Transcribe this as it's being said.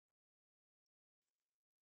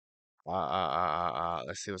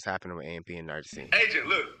Let's see what's happening with AMP and RDC. Agent,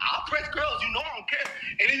 look, I'll press girls, you know I don't care.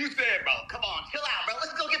 And then you said, bro, come on, chill out, bro.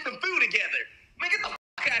 Let's go get some food together. Man, get the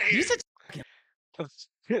fuck out of here. You said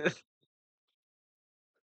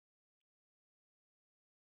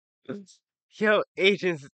yo,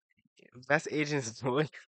 agents, best agents voice.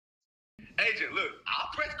 Agent, look, I'll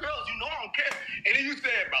press girls, you know I don't care. And then you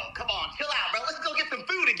said, bro, come on, chill out, bro. Let's go get some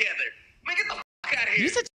food together. Man, get the fuck out of here. You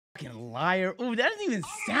such a fucking liar. Ooh, that doesn't even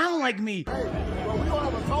sound like me. Hey, bro, we don't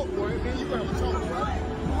have a talk, boy. Man, you have a talk, right?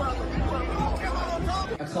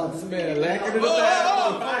 I caught this man lacking in the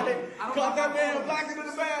bathroom. I caught that man lacking in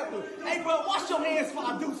the bathroom. Hey, bro, wash your hands before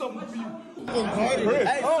I do something for you.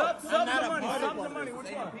 Hey, Sub the money.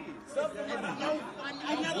 Which one? Sub the money.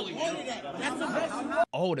 I never wanted that. That's the best.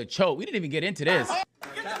 Oh, the choke. We didn't even get into this.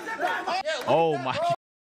 Oh my.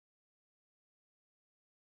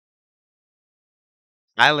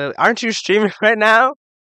 Aren't you streaming right now?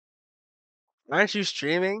 Aren't you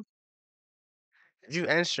streaming? Did you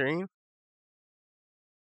end stream?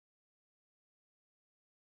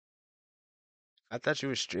 I thought you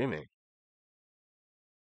were streaming.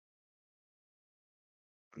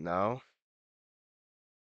 No.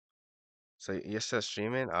 So you're still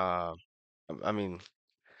streaming? I mean,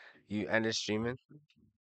 you ended streaming.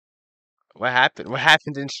 What happened? What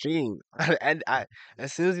happened in stream? And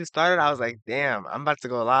as soon as you started, I was like, damn, I'm about to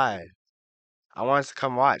go live. I wanted to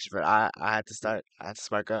come watch, but I had to start. I had to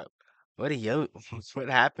spark up. What what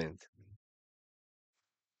happened?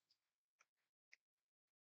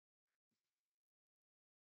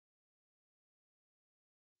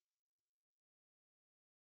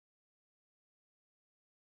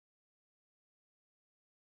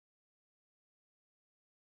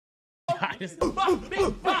 Okay, so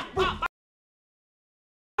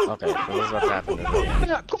what's about to happen? Is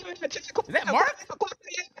that Mark?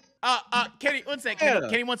 Kenny, one sec.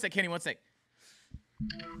 Kenny, one sec.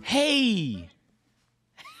 Hey.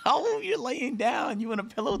 Oh, you're laying down. You want a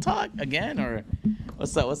pillow talk again, or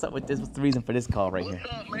what's up? What's up with this? What's the reason for this call right here?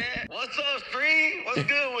 What's up, man? What's up, Stream? What's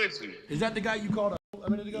good with you? Is that the guy you called a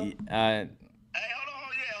minute ago? Hey, hold on.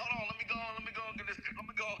 Yeah, hold on. Let me go and get this. Let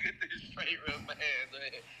me go and get this straight real fast,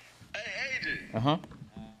 man. Hey, agent.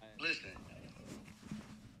 Listen.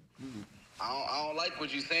 I don't like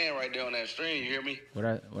what you're saying right there on that stream. You hear me? What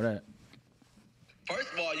I?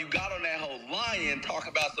 First of all, you got on that whole line talk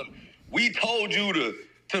about some. We told you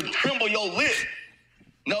to tremble your lip.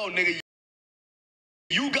 No, nigga.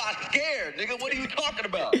 You got scared, nigga. What are you talking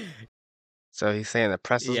about? So he's saying the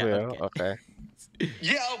press is real. Okay.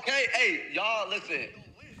 Yeah, okay. Hey, y'all, listen.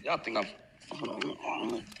 Y'all think I'm.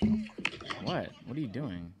 What? What are you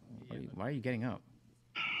doing? Why are you getting up?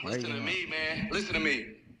 Listen to me, man. Listen to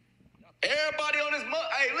me. Everybody on this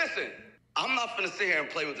hey, listen. I'm not finna sit here and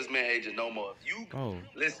play with this man agent no more. You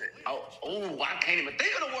listen. Oh, I can't even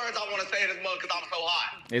think of the words I want to say in this mug because I'm so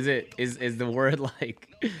hot. Is the word like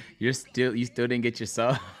you still didn't get your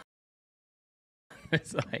sub?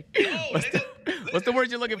 It's like what's the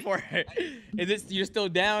word you're looking for? Is this you're still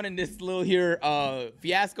down in this little here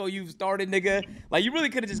fiasco you've started, nigga? Like you really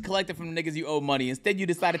could have just collected from the niggas you owe money. Instead you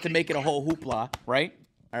decided to make it a whole hoopla, right?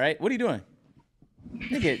 All right, what are you doing?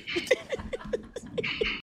 Nigga.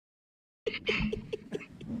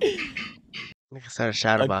 Nigga started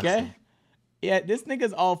shadow boxing. Okay. Yeah, this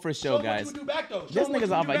nigga's all for show, guys. What you do back, though? This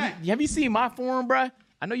nigga's all for. Have you seen my forum, bruh?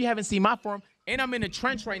 I know you haven't seen my forum. And I'm in the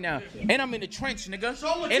trench right now. And I'm in the trench,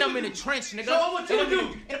 nigga. And I'm in the trench, nigga. Show what you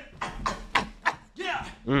do. Yeah.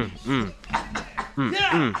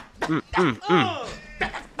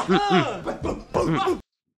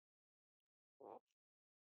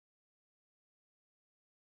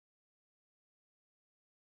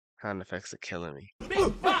 Sound effects are killing me.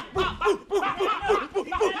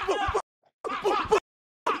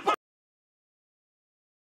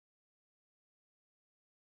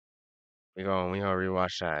 We gonna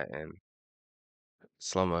rewatch that in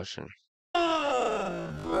slow motion.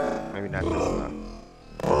 Maybe not this slow.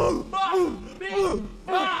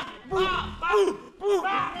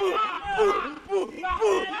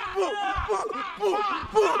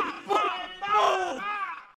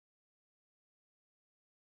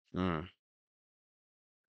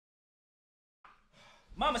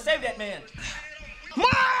 Mama, save that man.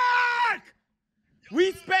 Mark!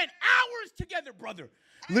 We spent hours together, brother.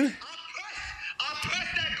 I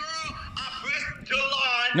pressed that girl. I pressed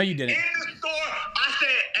Jalon. No, you didn't. In the store, I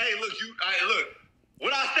said, "Hey, look, look."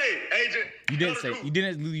 What I say, agent? You didn't say. You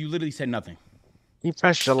didn't. You literally said nothing. You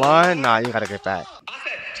pressed your line? Nah, you gotta get back. I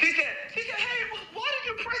said. She said, "Hey, why did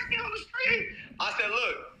you press me on the street?" I said,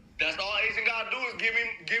 "Look, that's all agent gotta do is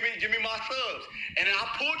give me my subs. And then I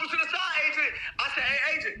pulled you to the side, agent. I said,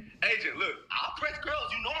 hey, agent, look, I'll press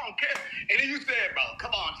girls. You know I don't care. And then you said, bro,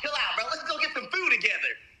 come on, chill out, bro. Let's go get some food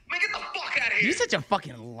together. Man, get the fuck out of here. You're such a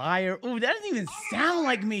fucking liar. Ooh, that doesn't even sound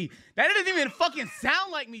like me. That doesn't even fucking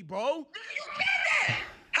sound like me, bro. You said that.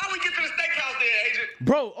 How we get to the steakhouse there, agent?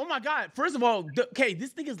 Bro, oh my God. First of all, okay, this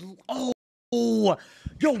thing is, yo,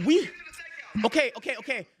 we, okay.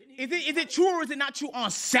 Is it true or is it not true?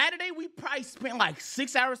 On Saturday, we probably spent like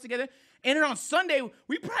 6 hours together. And then on Sunday,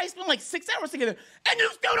 we probably spent like 6 hours together. And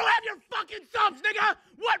you still don't have your fucking subs, nigga.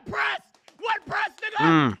 What press? What press,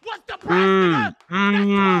 nigga? What's the press, nigga? That's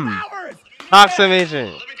 12 hours. Talk some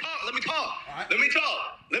agent. Let me talk.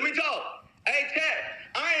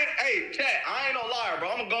 Hey, Chat, I ain't no liar, bro.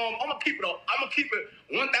 I'm gonna keep it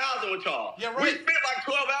 1,000 with y'all. Yeah, right. We spent like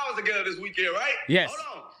 12 hours together this weekend, right? Yes.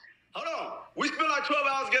 Hold on. We spent like 12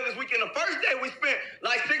 hours together this weekend. The first day we spent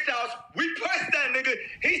like 6 hours. We pressed that nigga.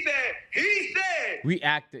 He said. We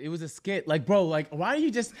acted. It was a skit. Like, bro, like, why are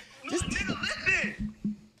you just. No, nigga, listen.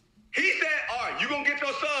 He said, all right, you gonna get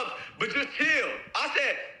your subs, but just chill. I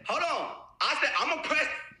said, hold on. I said, I'm gonna press.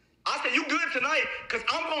 I said, you good tonight? Because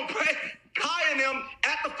I'm gonna press Kai and them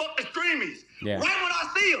at the fucking streamies. Yeah. Right when I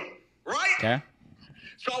see them. Right? Okay.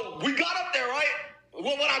 So we got up there, right?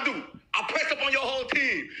 What I do? I press up on your whole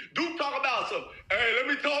team. Duke talk about some, hey, let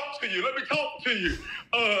me talk to you.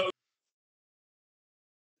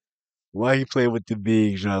 Why he play with the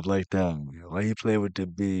big drop like that? Why he play with the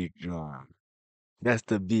big drop? That's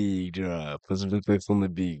the big drop. Put some respect on the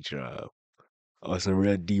big drop. Or some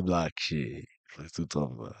real D-block shit. That's what I'm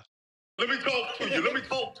talking about. Let me talk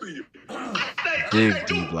to you. I say, Big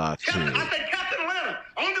D-block shit. I say Captain Atlanta.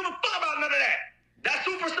 I don't give a fuck about none of that. That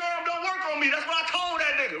superstar don't work on me. That's what I told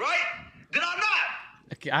that nigga, right? Did I not?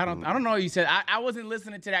 Okay, I don't know what you said. I wasn't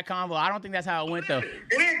listening to that convo. I don't think that's how it went, though. And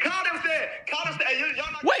then Carter said, hey,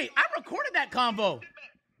 y'all not. Wait, I recorded that convo.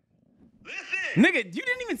 Listen. Nigga, you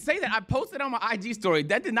didn't even say that. I posted on my IG story.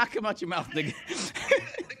 That did not come out your mouth, nigga.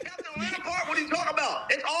 The Captain Atlanta part, what are you talking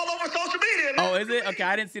about? It's all over social media, man. Oh, is it? Okay,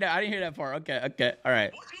 I didn't see that. I didn't hear that part. Okay, all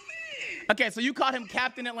right. What you mean? Okay, so you called him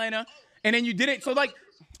Captain Atlanta, and then you did it. So, like,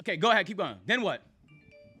 okay, go ahead, keep going. Then what?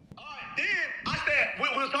 All right, then I said, we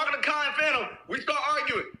was talking to Kai and Phantom. We start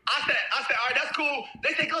arguing. I said, all right, that's cool.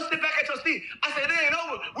 They said, go sit back at your seat. I said, it ain't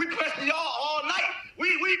over. We pressing y'all all night.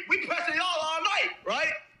 We pressing y'all all night,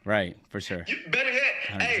 right? Right, for sure. You better yet,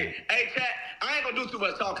 hey, chat, I ain't gonna do too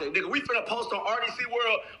much talking, nigga. We finna post on RDC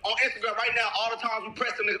World on Instagram right now all the times we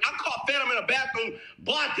press them niggas. I caught Phantom in the bathroom.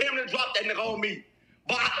 Boy, I damn near dropped that nigga on me.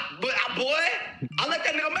 But boy, I let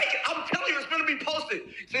that nigga make it. I'm telling you, it's gonna be posted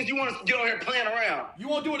since you want to get on here playing around. You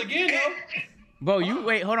won't do it again, though? Bro, you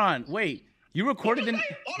wait, hold on, wait. You recorded the.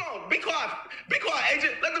 Hold on, be quiet,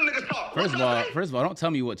 agent. Let them niggas talk. First of all, don't tell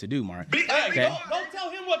me what to do, Mark. Hey, Okay. Don't tell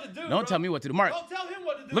him what to do. Don't tell me what to do, Mark. Don't tell him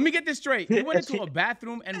what to do. Let me get this straight. You went into a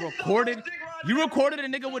bathroom and recorded. You recorded a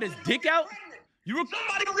nigga with his dick out.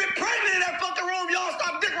 Somebody gonna get pregnant in that fucking room. Y'all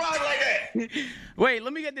stop dick riding like that. Wait,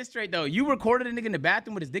 let me get this straight though. You recorded a nigga in the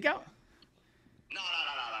bathroom with his dick out? No,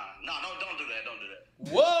 don't do that.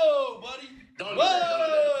 Whoa, buddy. Don't do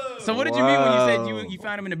that. So what did you mean when you said you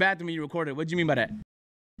found him in the bathroom and you recorded? What did you mean by that?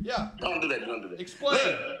 Yeah. Don't do that.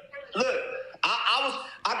 Explain. Look,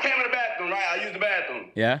 I came in the bathroom, right? I used the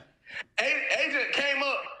bathroom. Yeah. Agent came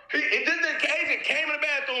up. Agent came in the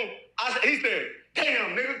bathroom. He said,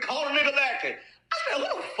 damn, nigga, call a nigga lacking. I said,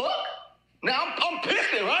 what the fuck? Now I'm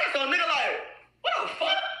pissing, right? So a nigga like, what the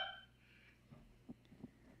fuck?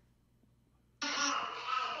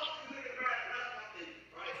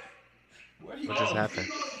 What just happened?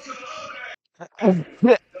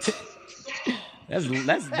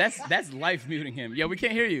 That's life muting him. Yo, we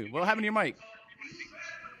can't hear you. What happened to your mic?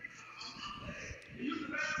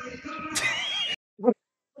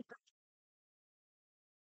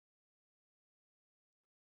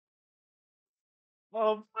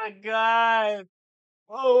 Oh my god!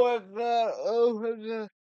 Oh my god! Oh my god!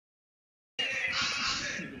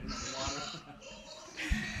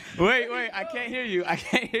 Wait, I can't hear you.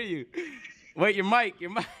 Wait, your mic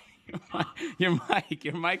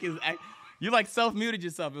is. You like self-muted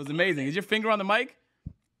yourself. It was amazing. Is your finger on the mic?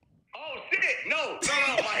 Oh shit! No,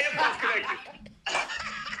 my headphones connected.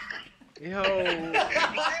 Yo!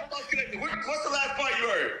 My headphones connected. What's the last part you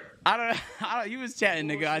heard? I don't. You was chatting,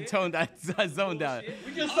 nigga. I zoned out.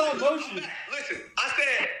 We just saw motion. Listen, I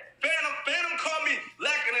said, Phantom called me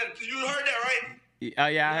lacking. You heard that, right? Oh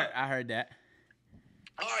yeah, I heard that.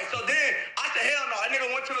 All right, so then I said, hell no. That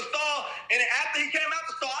nigga went to the stall, and then after he came out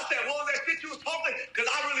the stall, I said, what was that shit you was talking? Because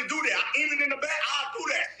I really do that. Even in the back, I'll do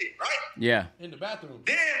that shit, right? Yeah. In the bathroom.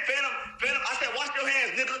 Then Phantom, I said, wash your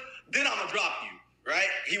hands, nigga. Then I'm going to drop you.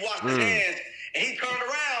 He washed his hands, and he turned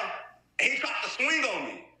around, and he tried to swing on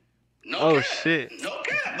me. No Oh cap. shit. No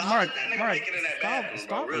cap. Mark, That nigga Mark, making it in that bathroom,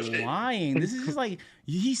 stop bro. Real shit. lying. This is just like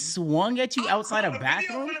he swung at you outside a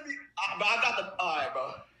bathroom. Bro, I got the. All right,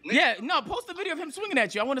 bro. Yeah, no, post a video of him swinging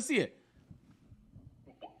at you. I want to see it.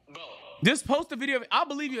 Bro. Just post a video. I'll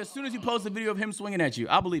believe you as soon as you post a video of him swinging at you.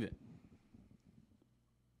 I'll believe it.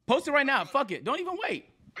 Post it right now. Fuck it. Don't even wait.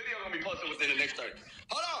 Video gonna be posted within the next 30.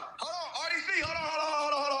 Hold on. RDC, hold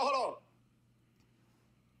on.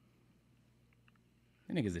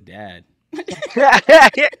 That nigga's a dad.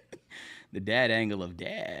 The dad angle of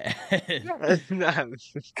dad. Nah.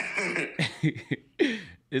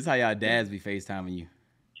 This is how y'all dads be FaceTiming you.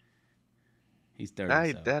 He's 30. Nah,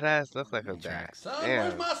 So. that ass looks like a dad. Tracks. Subs, Damn.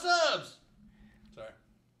 where's my subs? Sorry.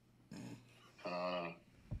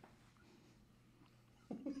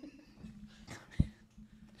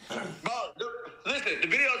 Bro, listen, the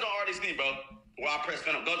video's on RDC, bro. Where I press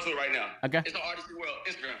finish. Go to it right now. Okay. It's on RDC World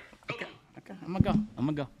Instagram. Go to it. Okay, I'm gonna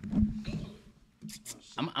go.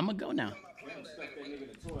 I'm gonna go now.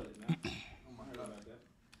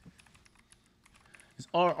 It's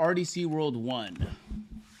RDC World 1.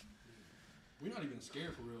 We're not even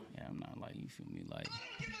scared for real. Yeah, I'm not like, you feel me? Like,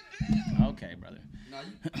 okay, brother. Nah,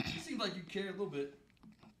 you seem like you care a little bit.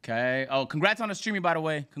 Okay. Oh, congrats on the streaming, by the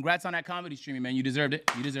way. Congrats on that comedy streaming, man. You deserved it.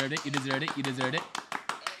 You deserved it. Hey, congrats to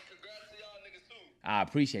y'all niggas too. I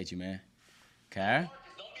appreciate you, man. Okay. Don't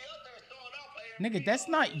be out there throwing out, Nigga, that's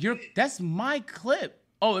not your, that's my clip.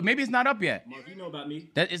 Oh, maybe it's not up yet. Mark, you know about me.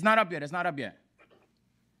 That it's not up yet. It's not up yet.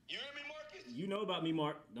 You hear me, Marcus? You know about me,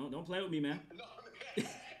 Mark. Don't play with me, man. No, hey,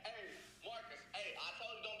 Marcus. Hey, I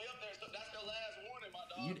told you don't be up there. So that's your last warning, my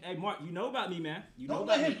dog. Hey, Mark, you know about me, man. You know Don't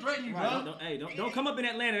about let me. him threaten you, Right, bro. don't come up in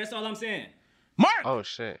Atlanta. That's all I'm saying. Mark! Oh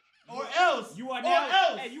shit. Or else. You are Or now.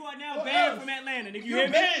 else. Hey, you are now Or banned else. from Atlanta. Nigga, you You're hear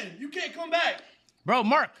me? banned. You can't come back. Bro,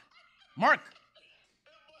 Mark.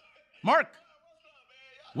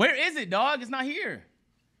 Where is it, dog? It's not here.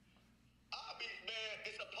 I'll be, man.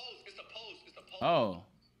 It's a post. Oh.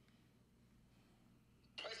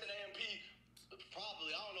 Pressing AMP.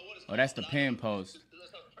 Probably. I don't know what it's Oh, that's the pin post.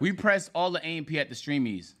 We press all the AMP at the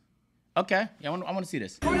streamies. Okay. Yeah, I want to see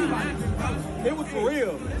this. It was for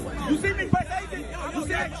real. You see me press agent? You see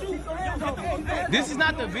that shoot? This is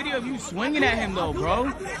not the video of you swinging at him, though, bro.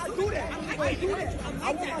 I do that. I do that.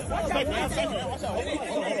 I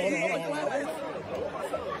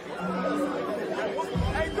want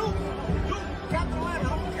my Hey, Duke, Captain Ladder, I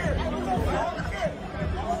don't care.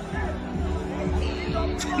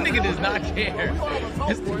 Nigga does not care.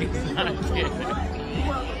 This nigga does not care.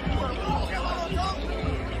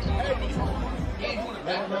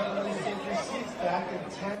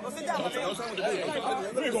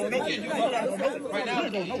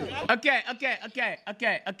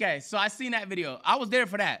 Okay. So I seen that video. I was there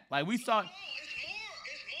for that. Like we saw. It's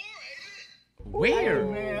more, Where?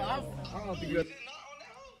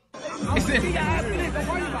 It's just,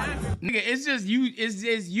 nigga, it's just you. It's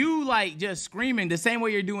you like just screaming the same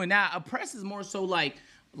way you're doing now. A press is more so like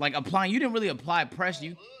applying. You didn't really apply press.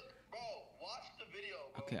 You. Bro, watch the video,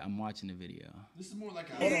 bro. Okay, I'm watching the video. This is more like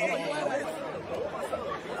a.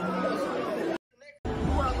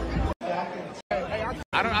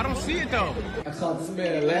 I don't see it though. I caught this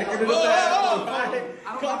man lacking in the bathroom.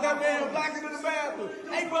 Caught that man lacking in the bathroom.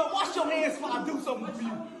 Hey, bro, wash your hands before I do something to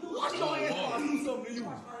you. Wash your hands before I do something to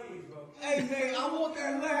you. Hey, man, I want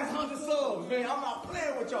that last 100 subs, man. I'm not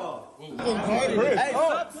playing with y'all. Hey,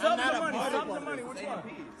 sub the money. Sub the money. Which one?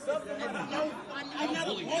 Sub the money. Yo, I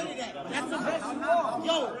never wanted that. That's the best.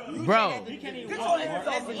 Yo, Bro, get your hands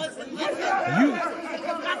off me. you.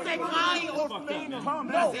 Not that guy or Tom.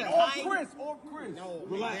 No, or Chris. No,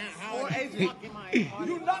 relax. Or AJ.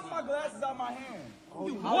 You knocked my glasses out my hand.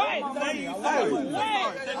 What?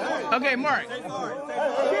 Okay, Mark.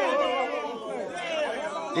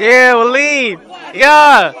 Yeah, Waleed.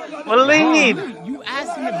 Yeah, Waleed. You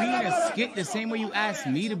asked him to be in a skit the same way you asked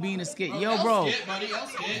me to be in a skit. Yo, bro.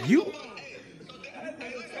 You.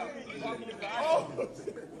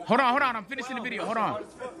 Hold on. I'm finishing the video. Hold on.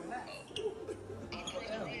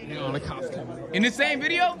 In the same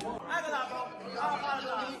video?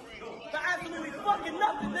 Absolutely fucking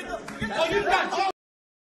nothing, nigga. Oh, you got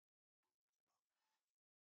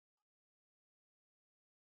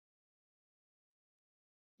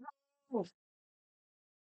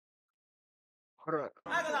Hold on.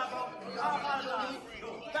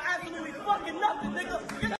 Absolutely fucking nothing,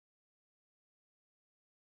 nigga.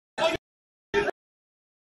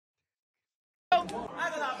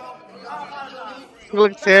 You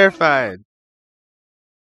look terrified.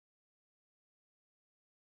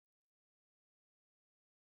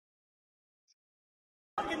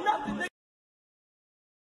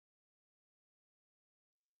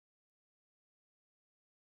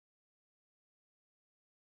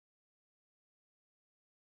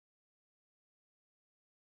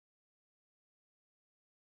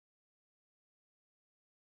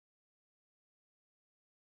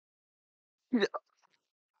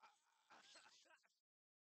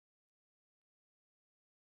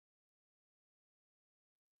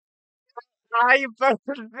 How you post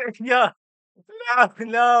yo, no,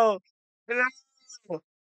 no.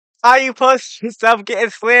 How you post yourself getting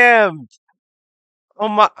slammed? Oh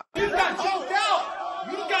my, You got choked out.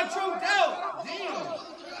 You got choked out. Damn.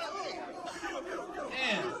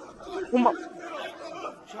 oh my.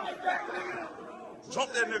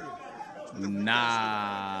 Jump that nigga.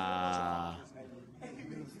 Nah.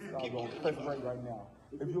 I'm going to press break right now.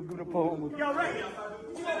 If you'll give the poem. Yo, Ray.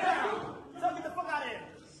 Sit down. So get the fuck out of here.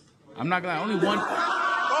 I'm not gonna lie, only one.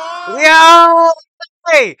 Yo,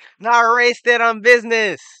 hey, not Ray stand on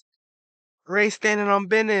business. Ray standing on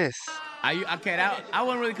business. Okay, that I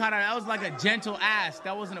wasn't really kind of. That was like a gentle ask.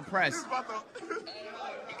 That wasn't a press.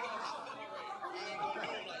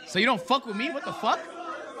 So you don't fuck with me? What the fuck?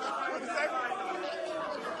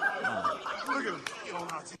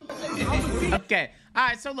 Okay. All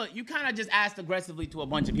right. So look, you kind of just asked aggressively to a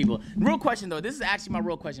bunch of people. Real question though. This is actually my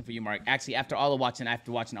real question for you, Mark. Actually, after watching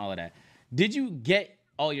all of that, did you get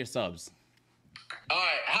all your subs? All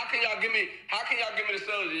right, how can y'all give me the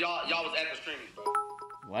subs? Y'all was at the streaming, bro.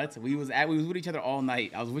 What? We was with each other all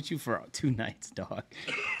night. I was with you for 2 nights, dog.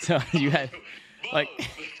 So you had like.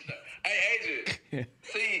 Hey, Agent.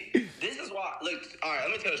 See, this is why. Look, all right.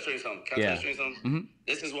 Let me tell the stream something. Can I tell the stream something? Mm-hmm.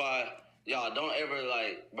 This is why y'all don't ever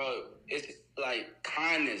bro. It's like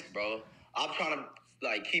kindness, bro. I'm trying to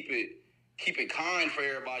keep it kind for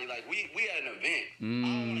everybody. Like we at an event. I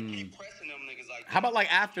don't want to keep pressing them niggas like that. How about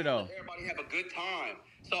like after though? Everybody have a good time.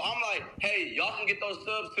 So I'm like, hey, y'all can get those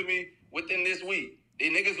subs to me within this week. The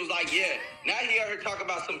niggas was like, yeah. Now he out here talking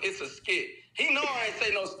about it's a skit. He know I ain't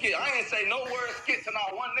say no skit. I ain't say no word skit to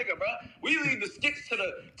not one nigga, bro. We leave the skits to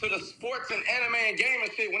the sports and anime and game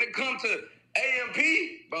and shit. When it comes to AMP,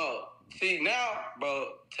 bro. See now,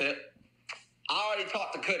 bro. I already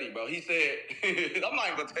talked to Cuddy, bro. He said, I'm not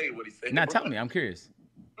even gonna tell you what he said. Now tell me. I'm curious.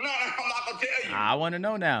 No, I'm not gonna tell you. I want to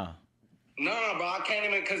know now. No, bro, I can't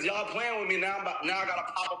even, because y'all playing with me now. Now I gotta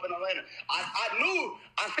pop up in Atlanta. I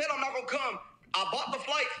said I'm not gonna come. I bought the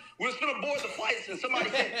flights. We was gonna board the flights, and somebody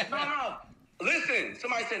said, no. Listen,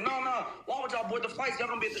 somebody said, no. Why would y'all board the flights? Y'all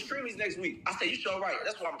gonna be at the streamies next week. I said, you sure right.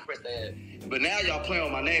 That's why I'm impressed that. But now y'all playing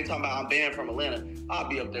with my name, talking about I'm banned from Atlanta. I'll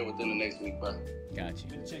be up there within the next week, bro. Got you.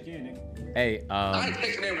 Check in, nigga. Hey, I ain't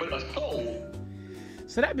taking in with a soul.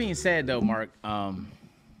 So that being said, though, Mark,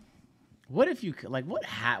 what if you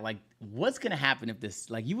what's gonna happen if this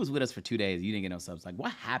you was with us for 2 days, you didn't get no subs? Like,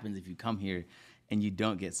 what happens if you come here and you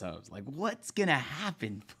don't get subs? Like, what's gonna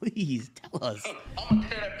happen? Please tell us. I'm gonna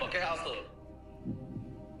tear that fucking house up.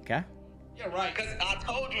 Okay. Yeah, right. Because I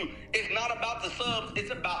told you, it's not about the subs,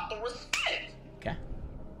 it's about the respect. Okay.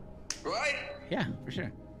 Right? Yeah, for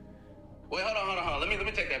sure. Wait, hold on. Let me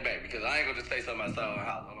take that back because I ain't gonna just say something outside my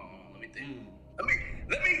house. Hold on. Let me think.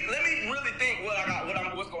 Let me really think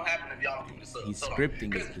what's gonna happen if y'all don't give me the subs. He's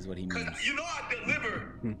scripting is what he means. Because you know I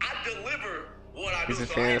deliver what I do. He's a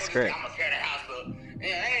So fan I of ain't script. I'm gonna tear the house up. And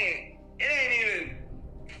it ain't even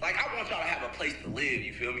I want y'all to have a place to live.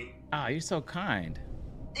 You feel me? Ah, you're so kind.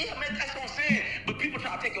 Yeah, man, that's what I'm saying. But people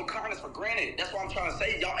try to take your kindness for granted. That's what I'm trying to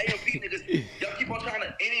say. Y'all AMP niggas, y'all keep on trying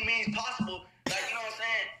to any means possible. You know what I'm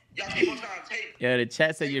saying? Y'all keep on trying to take. Yeah, the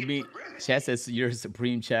chat said chat says you're a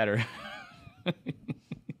supreme chatter. My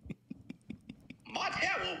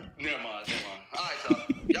chat will. Never mind. All right,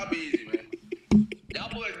 y'all be easy, man. Y'all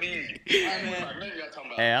boys be easy. All right, man. Y'all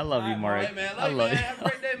talking about. Hey, I love you, Mark. Right, man. I love you. Have a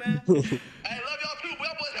great day, man. Hey, love y'all too.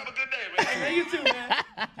 Y'all boys have a good day, man. Hey, you too, man.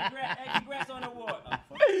 Congrats on the award.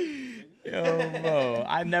 Yo, bro,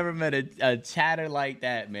 I never met a chatter like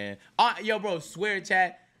that, man. Yo, bro, swear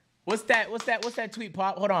chat. What's that tweet,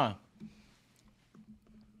 Pop? Hold on.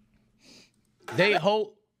 They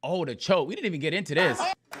hold the choke. We didn't even get into this.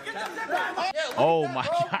 Oh my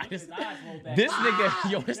god. This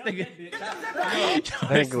nigga, this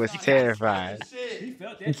nigga was terrified. He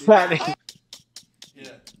felt that shit.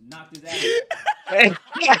 Yeah. Knocked his ass.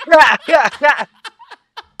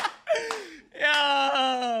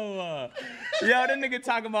 Yo, that nigga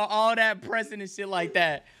talking about all that pressing and shit like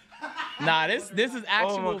that. Nah, this is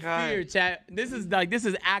actual fear, chat. This is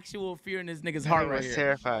actual fear in this nigga's heart right here.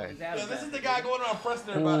 Terrified. Yo, this is the guy going around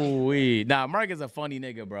pressing everybody. Ooh-wee. Nah, Mark is a funny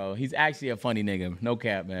nigga, bro. He's actually a funny nigga. No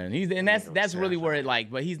cap, man. That's really where it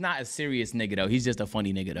but he's not a serious nigga though. He's just a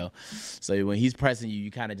funny nigga though. So when he's pressing you,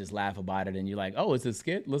 you kind of just laugh about it and you're like, oh, it's a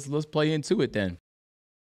skit. Let's play into it then.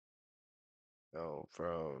 Oh,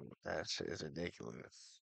 bro, that shit is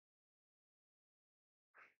ridiculous.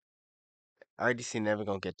 RDC never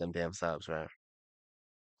gonna get them damn subs, right?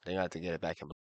 They got to get it back in.